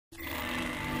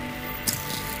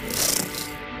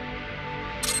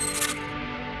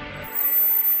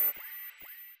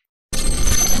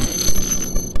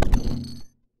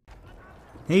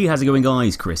Hey, how's it going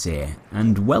guys, Chris here,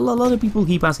 and well, a lot of people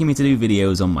keep asking me to do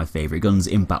videos on my favourite guns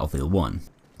in Battlefield 1,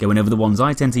 going over the ones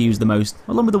I tend to use the most,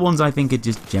 along with the ones I think are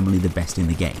just generally the best in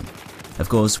the game. Of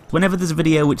course, whenever there's a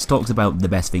video which talks about the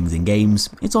best things in games,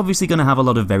 it's obviously going to have a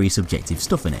lot of very subjective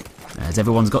stuff in it, as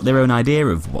everyone's got their own idea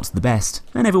of what's the best,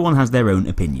 and everyone has their own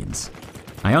opinions.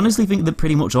 I honestly think that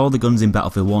pretty much all the guns in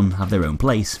Battlefield 1 have their own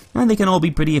place, and they can all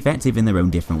be pretty effective in their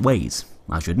own different ways.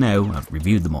 I should know, I've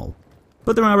reviewed them all.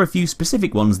 But there are a few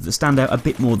specific ones that stand out a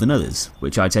bit more than others,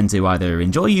 which I tend to either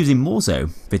enjoy using more so,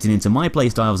 fitting into my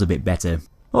playstyles a bit better,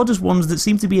 or just ones that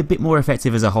seem to be a bit more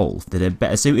effective as a whole, that are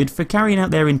better suited for carrying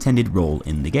out their intended role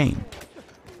in the game.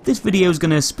 This video is going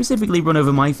to specifically run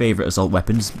over my favourite assault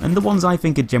weapons, and the ones I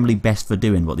think are generally best for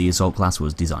doing what the assault class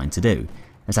was designed to do,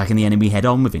 attacking the enemy head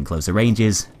on within closer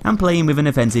ranges, and playing with an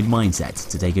offensive mindset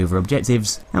to take over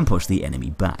objectives and push the enemy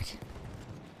back.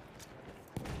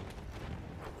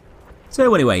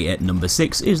 So anyway, at number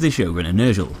 6 is the Shogun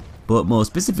Inertial, but more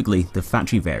specifically the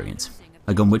factory variant.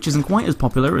 A gun which isn't quite as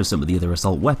popular as some of the other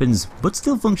assault weapons, but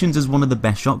still functions as one of the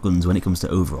best shotguns when it comes to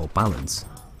overall balance.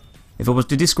 If I was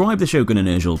to describe the Shogun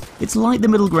Inertial, it's like the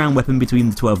middle ground weapon between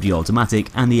the 12G automatic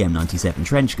and the M97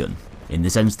 trench gun, in the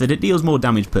sense that it deals more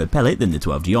damage per pellet than the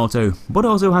 12G auto, but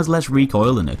also has less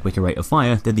recoil and a quicker rate of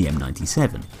fire than the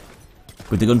M97.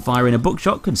 With the gun firing a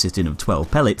buckshot consisting of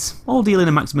 12 pellets, all dealing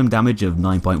a maximum damage of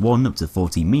 9.1 up to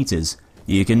 14 meters,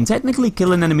 you can technically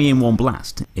kill an enemy in one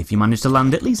blast if you manage to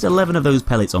land at least 11 of those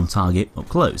pellets on target up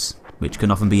close, which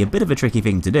can often be a bit of a tricky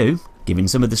thing to do, giving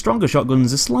some of the stronger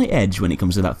shotguns a slight edge when it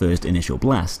comes to that first initial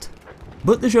blast.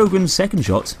 But the Shogun's second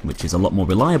shot, which is a lot more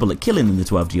reliable at killing than the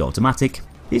 12G automatic,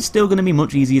 is still going to be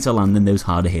much easier to land than those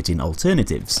harder hitting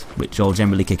alternatives, which all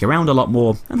generally kick around a lot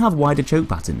more and have wider choke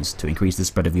patterns to increase the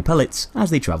spread of your pellets as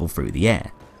they travel through the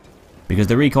air. Because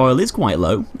the recoil is quite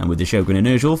low, and with the Shogun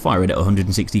Inertial firing at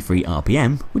 163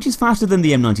 RPM, which is faster than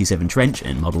the M97 Trench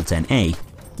and Model 10A,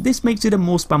 this makes it a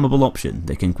more spammable option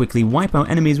that can quickly wipe out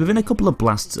enemies within a couple of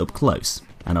blasts up close.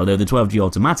 And although the 12G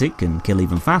automatic can kill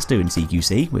even faster in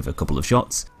CQC with a couple of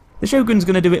shots, the Shogun's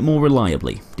going to do it more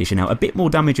reliably, dishing out a bit more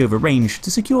damage over range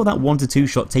to secure that 1 to 2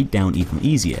 shot takedown even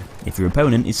easier if your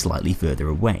opponent is slightly further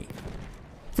away.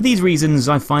 For these reasons,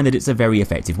 I find that it's a very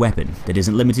effective weapon that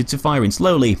isn't limited to firing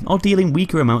slowly or dealing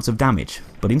weaker amounts of damage,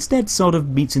 but instead sort of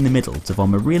meets in the middle to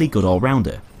form a really good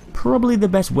all-rounder. Probably the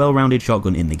best well-rounded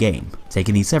shotgun in the game,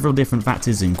 taking these several different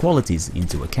factors and qualities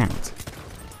into account.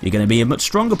 You're going to be a much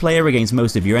stronger player against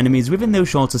most of your enemies within those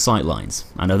shorter sight lines,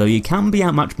 and although you can be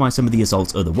outmatched by some of the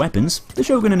assault's other weapons, the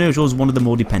Shogun Inertial is one of the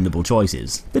more dependable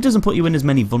choices that doesn't put you in as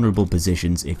many vulnerable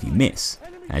positions if you miss,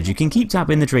 as you can keep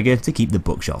tapping the trigger to keep the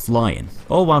buckshot flying,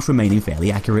 all whilst remaining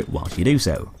fairly accurate whilst you do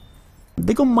so.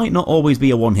 The gun might not always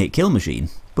be a one-hit kill machine,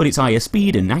 but its higher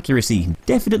speed and accuracy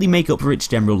definitely make up for its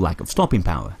general lack of stopping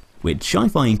power, which I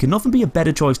find can often be a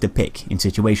better choice to pick in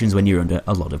situations when you're under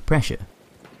a lot of pressure.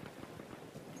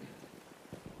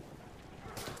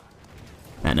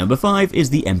 At number 5 is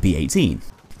the MP18,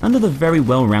 another very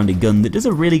well-rounded gun that does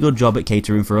a really good job at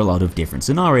catering for a lot of different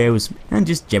scenarios and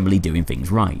just generally doing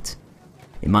things right.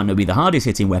 It might not be the hardest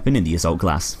hitting weapon in the assault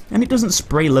class, and it doesn't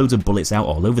spray loads of bullets out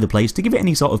all over the place to give it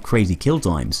any sort of crazy kill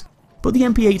times, but the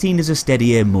MP18 is a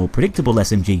steadier, more predictable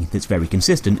SMG that's very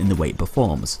consistent in the way it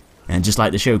performs, and just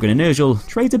like the Shogun Inertial,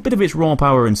 trades a bit of its raw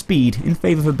power and speed in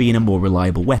favour of being a more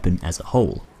reliable weapon as a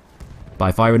whole.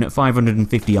 By firing at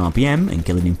 550 RPM and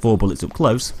killing in 4 bullets up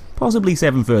close, possibly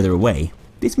 7 further away,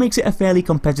 this makes it a fairly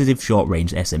competitive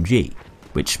short-range SMG,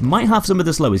 which might have some of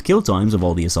the slowest kill times of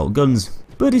all the assault guns,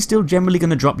 but is still generally going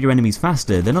to drop your enemies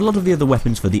faster than a lot of the other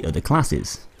weapons for the other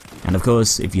classes. And of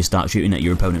course, if you start shooting at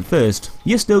your opponent first,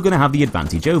 you're still going to have the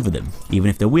advantage over them, even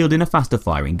if they're wielding a faster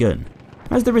firing gun,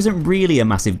 as there isn't really a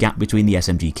massive gap between the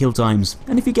SMG kill times,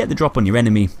 and if you get the drop on your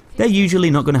enemy, they're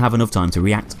usually not going to have enough time to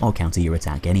react or counter your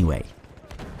attack anyway.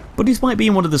 But despite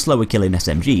being one of the slower killing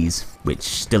SMGs, which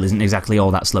still isn't exactly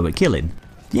all that slow at killing,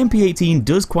 the MP18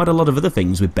 does quite a lot of other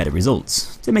things with better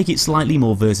results, to make it slightly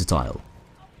more versatile.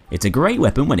 It's a great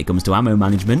weapon when it comes to ammo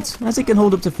management, as it can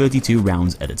hold up to 32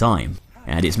 rounds at a time,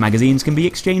 and its magazines can be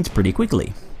exchanged pretty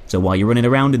quickly, so while you're running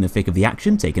around in the thick of the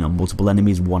action taking on multiple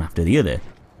enemies one after the other,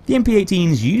 the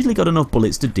MP18's usually got enough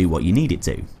bullets to do what you need it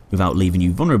to, without leaving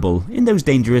you vulnerable in those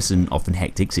dangerous and often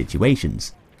hectic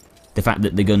situations. The fact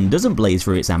that the gun doesn't blaze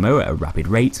through its ammo at a rapid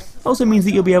rate also means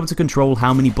that you'll be able to control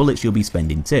how many bullets you'll be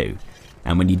spending too,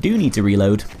 and when you do need to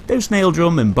reload, those snail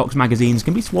drum and box magazines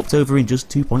can be swapped over in just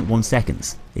 2.1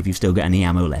 seconds if you've still got any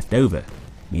ammo left over,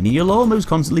 meaning you'll almost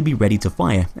constantly be ready to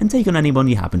fire and take on anyone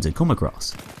you happen to come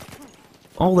across.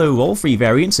 Although all 3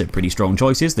 variants are pretty strong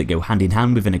choices that go hand in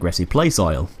hand with an aggressive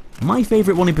playstyle, my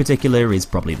favourite one in particular is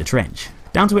probably the Trench,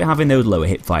 down to it having those lower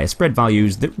hipfire spread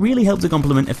values that really help to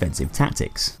complement offensive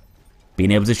tactics.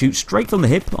 Being able to shoot straight from the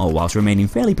hip, or whilst remaining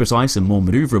fairly precise and more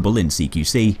manoeuvrable in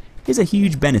CQC, is a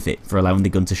huge benefit for allowing the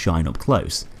gun to shine up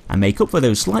close, and make up for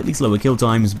those slightly slower kill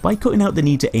times by cutting out the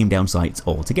need to aim down sights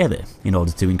altogether in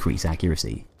order to increase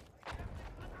accuracy.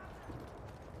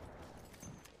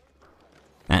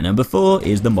 At number 4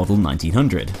 is the Model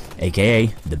 1900, aka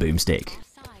the Boomstick.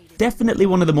 Definitely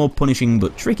one of the more punishing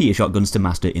but trickier shotguns to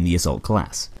master in the assault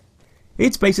class.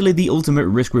 It's basically the ultimate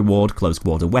risk-reward close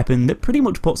quarter weapon that pretty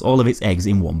much puts all of its eggs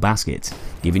in one basket,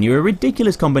 giving you a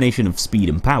ridiculous combination of speed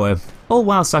and power, all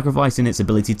while sacrificing its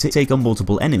ability to take on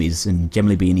multiple enemies and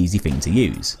generally be an easy thing to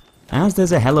use, as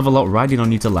there's a hell of a lot riding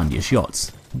on you to land your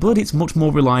shots, but it's much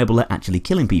more reliable at actually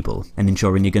killing people and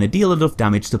ensuring you're going to deal enough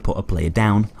damage to put a player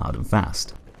down hard and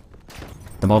fast.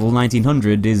 The Model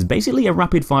 1900 is basically a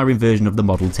rapid firing version of the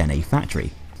Model 10A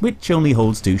factory, which only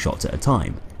holds 2 shots at a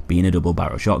time, being a double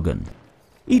barrel shotgun.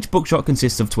 Each buckshot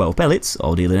consists of 12 pellets,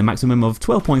 all dealing a maximum of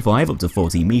 12.5 up to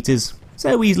 14 meters,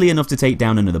 so easily enough to take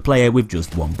down another player with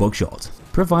just one buckshot,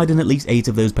 providing at least 8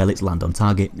 of those pellets land on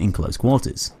target in close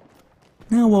quarters.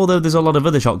 Now, although there's a lot of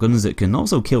other shotguns that can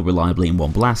also kill reliably in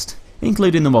one blast,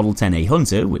 including the Model 10A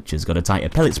Hunter, which has got a tighter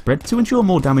pellet spread to ensure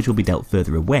more damage will be dealt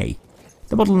further away,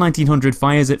 the Model 1900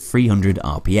 fires at 300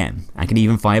 RPM, and can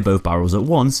even fire both barrels at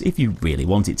once if you really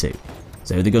want it to.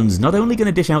 So the gun's not only going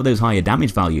to dish out those higher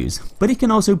damage values, but it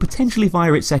can also potentially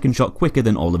fire its second shot quicker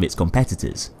than all of its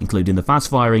competitors, including the fast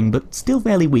firing but still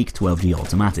fairly weak 12G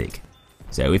automatic.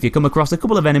 So if you come across a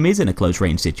couple of enemies in a close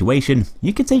range situation,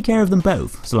 you can take care of them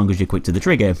both, so long as you're quick to the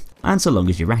trigger, and so long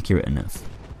as you're accurate enough.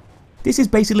 This is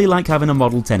basically like having a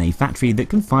Model 10A factory that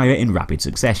can fire in rapid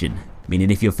succession,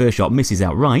 meaning if your first shot misses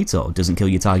outright or doesn't kill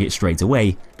your target straight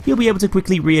away, you'll be able to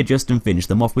quickly readjust and finish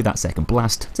them off with that second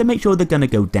blast to make sure they're gonna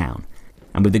go down.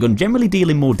 And with the gun generally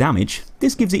dealing more damage,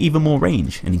 this gives it even more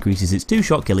range and increases its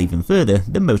 2-shot kill even further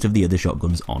than most of the other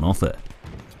shotguns on offer.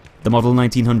 The Model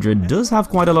 1900 does have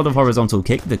quite a lot of horizontal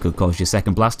kick that could cause your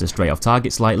second blast to stray off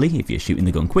target slightly if you're shooting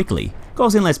the gun quickly,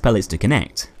 causing less pellets to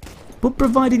connect. But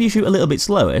provided you shoot a little bit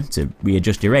slower to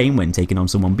readjust your aim when taking on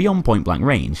someone beyond point blank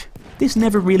range, this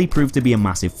never really proved to be a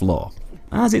massive flaw,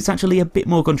 as it's actually a bit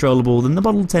more controllable than the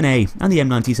Model 10A and the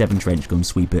M97 Trench Gun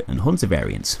Sweeper and Hunter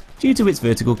variants, due to its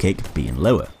vertical kick being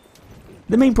lower.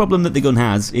 The main problem that the gun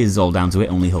has is all down to it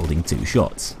only holding 2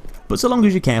 shots, but so long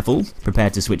as you're careful,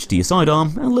 prepare to switch to your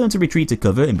sidearm and learn to retreat to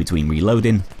cover in between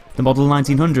reloading, the Model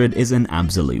 1900 is an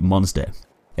absolute monster.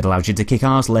 It allows you to kick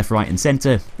ass left, right and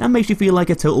centre, and makes you feel like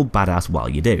a total badass while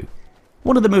you do.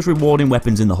 One of the most rewarding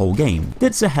weapons in the whole game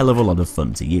that's a hell of a lot of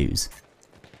fun to use.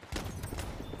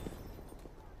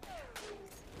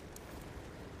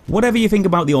 Whatever you think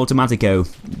about the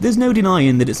Automatico, there's no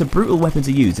denying that it's a brutal weapon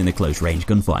to use in a close range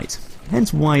gunfight,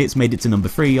 hence why it's made it to number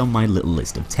 3 on my little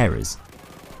list of terrors.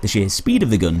 The sheer speed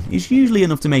of the gun is usually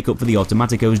enough to make up for the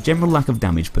Automatico's general lack of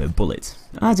damage per bullet,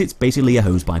 as it's basically a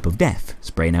hosepipe of death,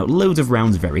 spraying out loads of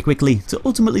rounds very quickly to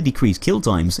ultimately decrease kill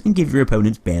times and give your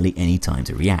opponents barely any time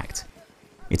to react.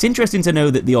 It's interesting to know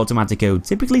that the Automatico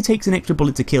typically takes an extra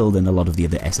bullet to kill than a lot of the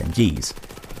other SMGs,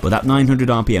 but that 900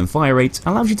 RPM fire rate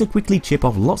allows you to quickly chip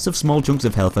off lots of small chunks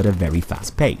of health at a very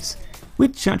fast pace,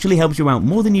 which actually helps you out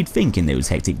more than you'd think in those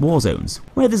hectic war zones,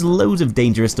 where there's loads of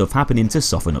dangerous stuff happening to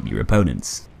soften up your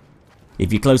opponents.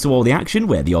 If you're close to all the action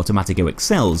where the Automatico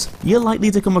excels, you're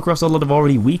likely to come across a lot of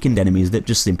already weakened enemies that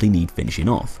just simply need finishing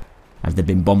off, as they've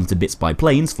been bombed to bits by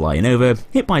planes flying over,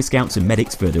 hit by scouts and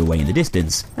medics further away in the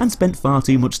distance, and spent far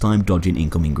too much time dodging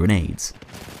incoming grenades.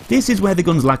 This is where the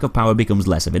gun's lack of power becomes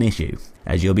less of an issue,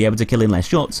 as you'll be able to kill in less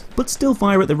shots, but still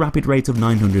fire at the rapid rate of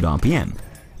 900 RPM,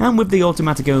 and with the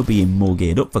Automatico being more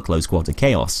geared up for close quarter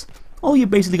chaos, all you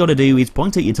basically got to do is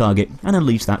point at your target and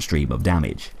unleash that stream of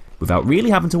damage, without really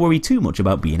having to worry too much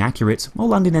about being accurate or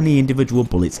landing any individual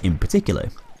bullets in particular,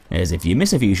 as if you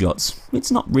miss a few shots,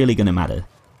 it's not really going to matter.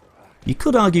 You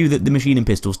could argue that the Machine and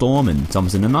Pistol Storm and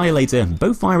Thompson Annihilator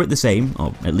both fire at the same,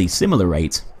 or at least similar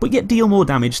rate, but yet deal more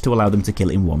damage to allow them to kill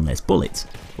in one less bullet,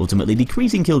 ultimately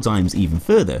decreasing kill times even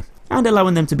further, and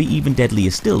allowing them to be even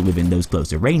deadlier still within those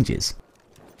closer ranges.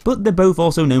 But they're both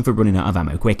also known for running out of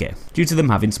ammo quicker, due to them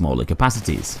having smaller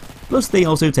capacities. Plus they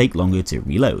also take longer to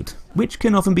reload, which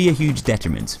can often be a huge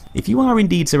detriment if you are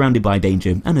indeed surrounded by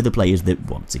danger and other players that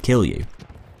want to kill you.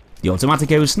 The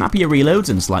Automatico's snappier reloads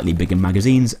and slightly bigger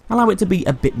magazines allow it to be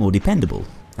a bit more dependable,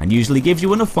 and usually gives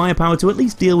you enough firepower to at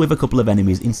least deal with a couple of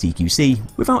enemies in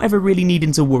CQC without ever really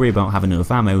needing to worry about having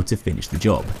enough ammo to finish the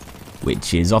job.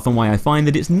 Which is often why I find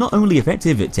that it's not only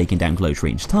effective at taking down close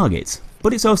range targets,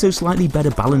 but it's also slightly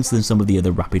better balanced than some of the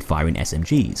other rapid firing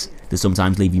SMGs, that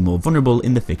sometimes leave you more vulnerable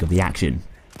in the thick of the action.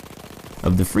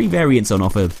 Of the 3 variants on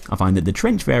offer, I find that the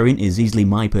trench variant is easily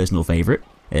my personal favourite,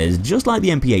 as just like the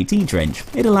MP18 trench,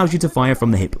 it allows you to fire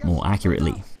from the hip more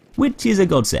accurately, which is a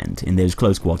godsend in those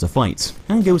close quarter fights,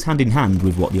 and goes hand in hand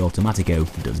with what the Automatico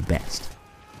does best.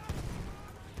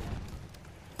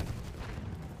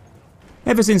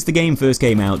 Ever since the game first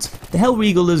came out, the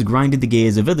Hellriegel has grinded the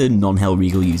gears of other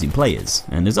non-Hellriegel using players,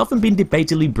 and has often been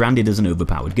debatably branded as an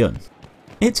overpowered gun.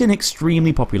 It's an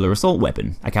extremely popular assault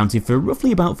weapon, accounting for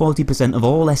roughly about 40% of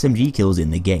all SMG kills in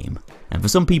the game, and for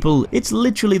some people, it's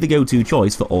literally the go-to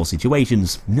choice for all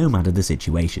situations, no matter the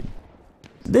situation.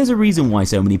 There's a reason why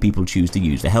so many people choose to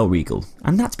use the Hellriegel,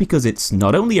 and that's because it's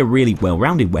not only a really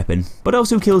well-rounded weapon, but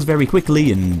also kills very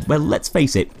quickly and, well, let's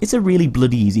face it, it's a really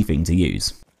bloody easy thing to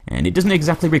use. And it doesn't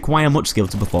exactly require much skill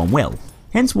to perform well,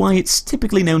 hence why it's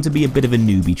typically known to be a bit of a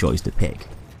newbie choice to pick.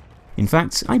 In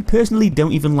fact, I personally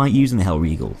don't even like using the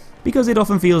Hellriegel, because it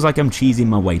often feels like I'm cheesing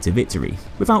my way to victory,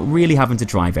 without really having to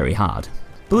try very hard.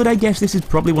 But I guess this is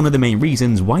probably one of the main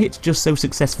reasons why it's just so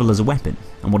successful as a weapon,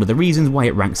 and one of the reasons why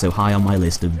it ranks so high on my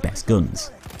list of best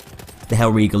guns. The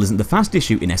Hellriegel isn't the fastest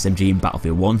shooting SMG in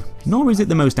Battlefield 1, nor is it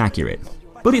the most accurate,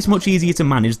 but it's much easier to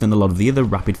manage than a lot of the other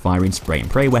rapid-firing spray and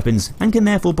pray weapons, and can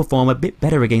therefore perform a bit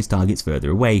better against targets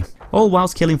further away, all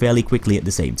whilst killing fairly quickly at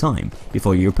the same time,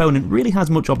 before your opponent really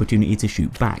has much opportunity to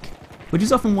shoot back, which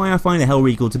is often why I find the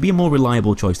Hellriegel to be a more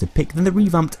reliable choice to pick than the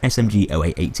revamped SMG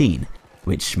 0818,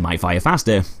 which might fire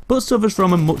faster, but suffers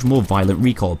from a much more violent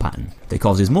recoil pattern that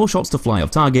causes more shots to fly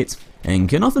off target, and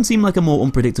can often seem like a more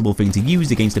unpredictable thing to use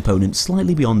against opponents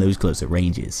slightly beyond those closer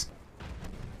ranges.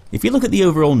 If you look at the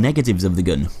overall negatives of the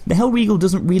gun, the Hellriegel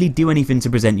doesn't really do anything to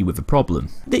present you with a problem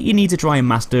that you need to try and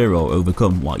master or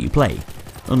overcome while you play,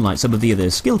 unlike some of the other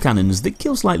skill cannons that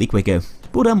kill slightly quicker,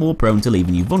 but are more prone to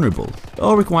leaving you vulnerable,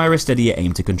 or require a steadier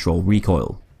aim to control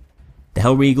recoil. The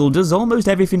Hellriegel does almost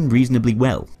everything reasonably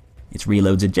well. Its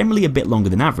reloads are generally a bit longer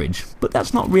than average, but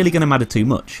that's not really going to matter too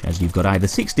much, as you've got either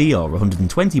 60 or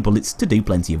 120 bullets to do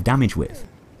plenty of damage with.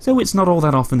 So it's not all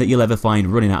that often that you'll ever find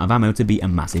running out of ammo to be a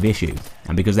massive issue,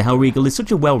 and because the Hellriegel is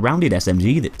such a well-rounded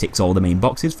SMG that ticks all the main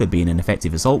boxes for being an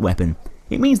effective assault weapon,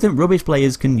 it means that rubbish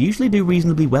players can usually do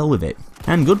reasonably well with it,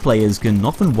 and good players can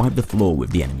often wipe the floor with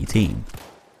the enemy team.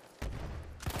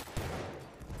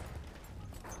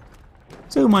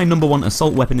 So my number 1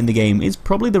 assault weapon in the game is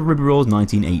probably the Ribeirau's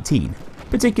 1918,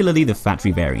 particularly the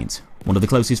factory variant, one of the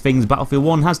closest things Battlefield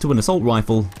 1 has to an assault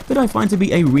rifle that I find to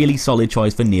be a really solid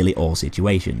choice for nearly all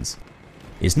situations.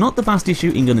 It's not the fastest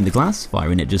shooting gun in the class,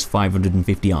 firing at just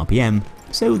 550 RPM,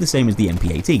 so the same as the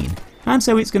MP18, and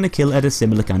so it's going to kill at a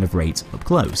similar kind of rate up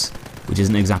close, which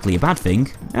isn't exactly a bad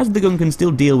thing, as the gun can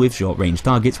still deal with short-range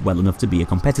targets well enough to be a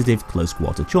competitive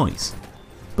close-quarter choice.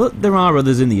 But there are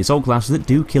others in the assault class that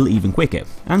do kill even quicker,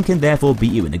 and can therefore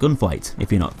beat you in a gunfight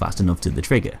if you're not fast enough to the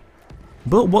trigger.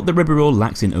 But what the Ribeirau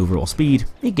lacks in overall speed,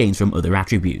 it gains from other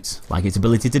attributes, like its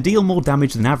ability to deal more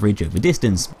damage than average over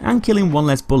distance, and killing one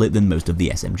less bullet than most of the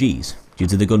SMGs, due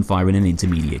to the gunfire in an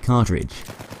intermediate cartridge.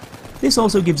 This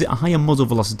also gives it a higher muzzle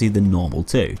velocity than normal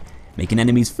too, making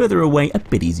enemies further away a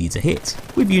bit easier to hit,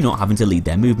 with you not having to lead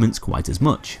their movements quite as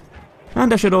much.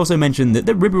 And I should also mention that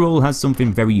the Ribeirau has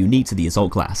something very unique to the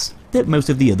assault class, that most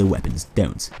of the other weapons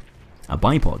don't. A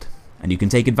bipod. And you can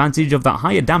take advantage of that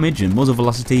higher damage and muzzle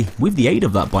velocity with the aid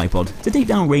of that bipod to take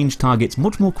down ranged targets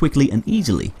much more quickly and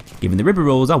easily, giving the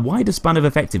Ribeirau's a wider span of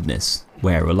effectiveness,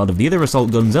 where a lot of the other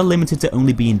assault guns are limited to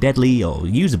only being deadly or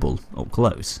usable up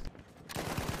close.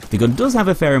 The gun does have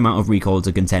a fair amount of recoil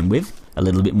to contend with, a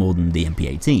little bit more than the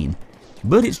MP18,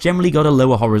 but it's generally got a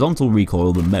lower horizontal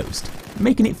recoil than most,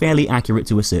 making it fairly accurate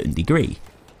to a certain degree.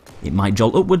 It might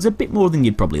jolt upwards a bit more than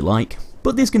you'd probably like,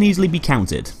 but this can easily be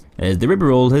countered, as the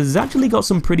Ribeirau has actually got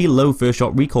some pretty low first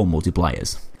shot recoil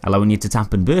multipliers, allowing you to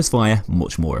tap and burst fire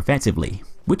much more effectively,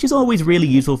 which is always really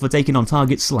useful for taking on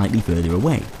targets slightly further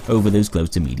away, over those close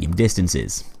to medium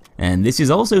distances. And this is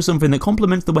also something that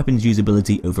complements the weapon's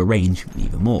usability over range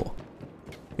even more.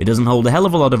 It doesn't hold a hell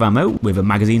of a lot of ammo, with a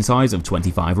magazine size of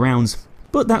 25 rounds,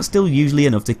 but that's still usually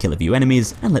enough to kill a few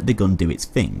enemies and let the gun do its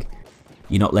thing.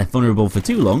 You're not left vulnerable for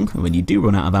too long when you do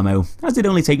run out of ammo, as it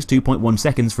only takes 2.1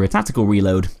 seconds for a tactical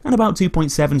reload and about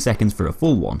 2.7 seconds for a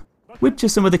full one, which are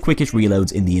some of the quickest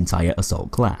reloads in the entire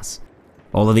assault class.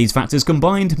 All of these factors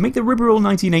combined make the Ribeirau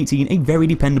 1918 a very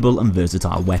dependable and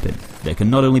versatile weapon that can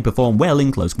not only perform well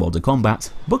in close quarter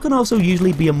combat, but can also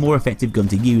usually be a more effective gun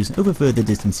to use over further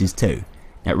distances too,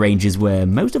 at ranges where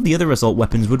most of the other assault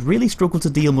weapons would really struggle to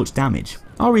deal much damage,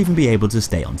 or even be able to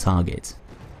stay on target.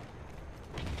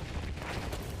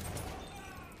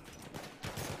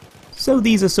 So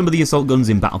these are some of the assault guns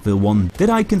in Battlefield 1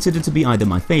 that I consider to be either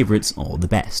my favourites or the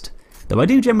best. though I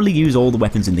do generally use all the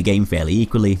weapons in the game fairly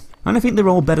equally, and I think they're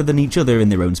all better than each other in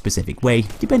their own specific way,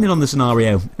 depending on the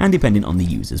scenario and depending on the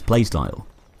user's playstyle.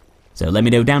 So let me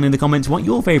know down in the comments what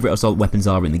your favourite assault weapons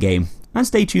are in the game, and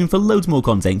stay tuned for loads more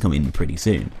content coming pretty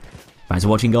soon. Thanks for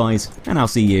watching guys, and I'll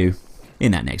see you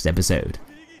in that next episode.